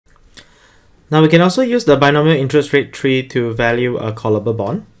Now we can also use the binomial interest rate tree to value a callable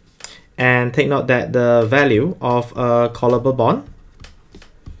bond. And take note that the value of a callable bond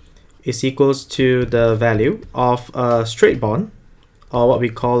is equals to the value of a straight bond, or what we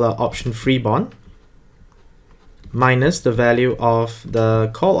call an option-free bond, minus the value of the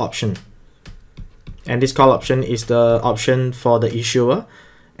call option. And this call option is the option for the issuer,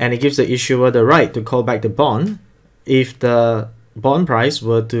 and it gives the issuer the right to call back the bond if the bond price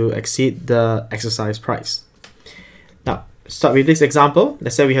were to exceed the exercise price. Now, start with this example.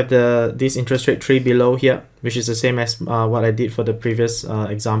 Let's say we have this interest rate tree below here, which is the same as what I did for the previous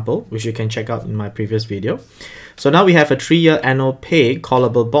example, which you can check out in my previous video. So now we have a 3-year annual pay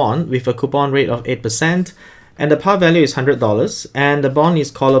callable bond with a coupon rate of 8%, and the par value is $100, and the bond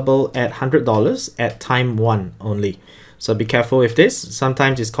is callable at $100 at time 1 only. So be careful with this.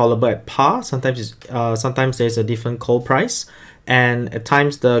 Sometimes it's callable at par, sometimes there's a different call price, and at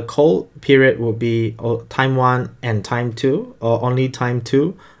times the call period will be time 1 and time 2, or only time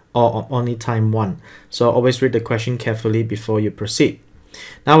 2, or only time 1. So always read the question carefully before you proceed.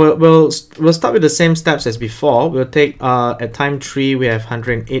 Now we'll start with the same steps as before. We'll take at time 3 we have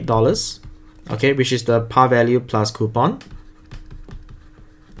 $108, okay, which is the par value plus coupon.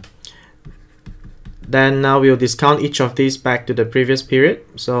 Then now we'll discount each of these back to the previous period.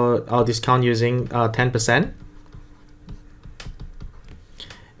 So I'll discount using 10%.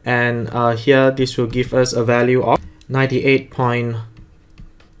 And here this will give us a value of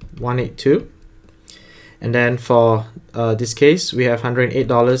 98.182. And then for this case, we have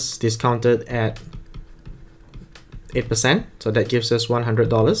 $108 discounted at 8%. So that gives us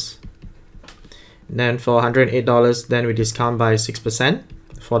 $100. And then for $108, then we discount by 6%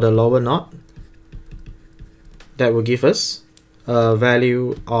 for the lower knot. That will give us a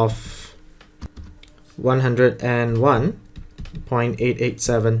value of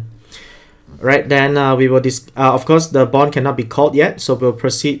 101.887. Right, then we will of course the bond cannot be called yet, so we'll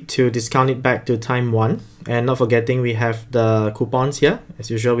proceed to discount it back to time 1. And not forgetting we have the coupons here.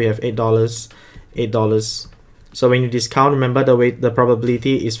 As usual, we have $8, $8. So when you discount, remember the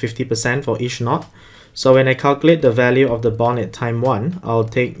probability is 50% for each knot. So when I calculate the value of the bond at time 1, I'll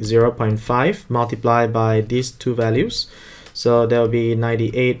take 0.5 multiplied by these two values. So there will be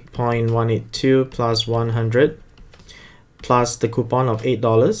 98.182 plus 100 plus the coupon of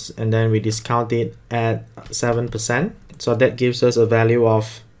 $8, and then we discount it at 7%. So that gives us a value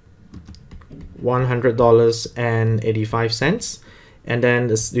of $100.85. And then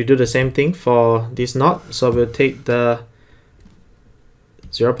we do the same thing for this knot. So we'll take the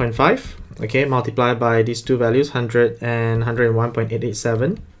 0.5, okay, multiplied by these two values, 100 and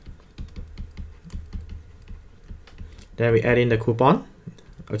 101.887. Then we add in the coupon,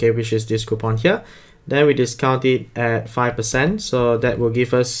 okay, which is this coupon here. Then we discount it at 5%, so that will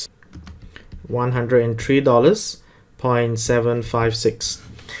give us $103.756.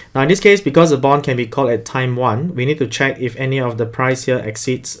 Now in this case, because the bond can be called at time 1, we need to check if any of the price here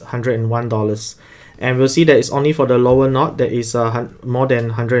exceeds $101. And we'll see that it's only for the lower knot that is more than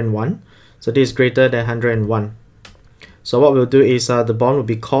 101. So this is greater than 101. So what we'll do is the bond will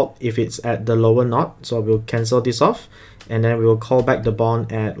be called if it's at the lower knot. So we'll cancel this off, and then we will call back the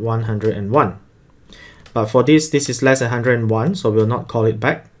bond at 101. But for this is less than 101, so we'll not call it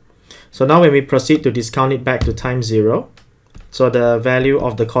back. So now when we proceed to discount it back to time 0, so the value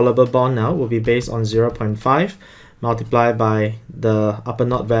of the callable bond now will be based on 0.5 multiplied by the upper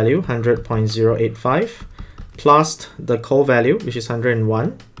knot value, 100.085, plus the call value, which is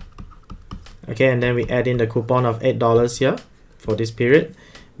 101. Okay, and then we add in the coupon of $8 here for this period.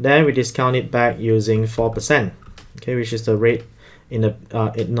 Then we discount it back using 4%, okay, which is the rate in the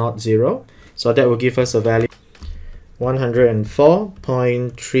knot 0. So that will give us a value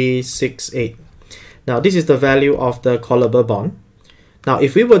 104.368. Now this is the value of the callable bond. Now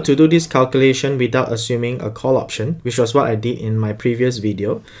if we were to do this calculation without assuming a call option, which was what I did in my previous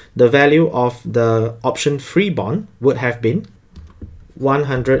video, the value of the option-free bond would have been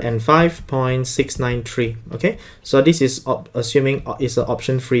 105.693. okay, so this is assuming it's an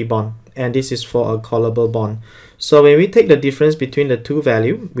option-free bond, and this is for a callable bond. So when we take the difference between the two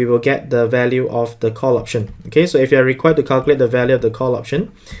values, we will get the value of the call option. Okay, so if you are required to calculate the value of the call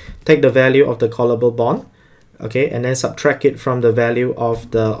option, take the value of the callable bond, okay, and then subtract it from the value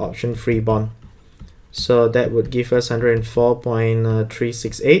of the option-free bond. So that would give us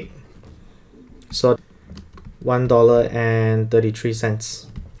 104.368. So $1.33.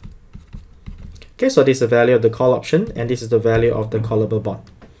 Okay, so this is the value of the call option, and this is the value of the callable bond.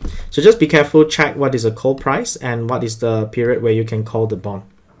 So just be careful, check what is the call price and what is the period where you can call the bond.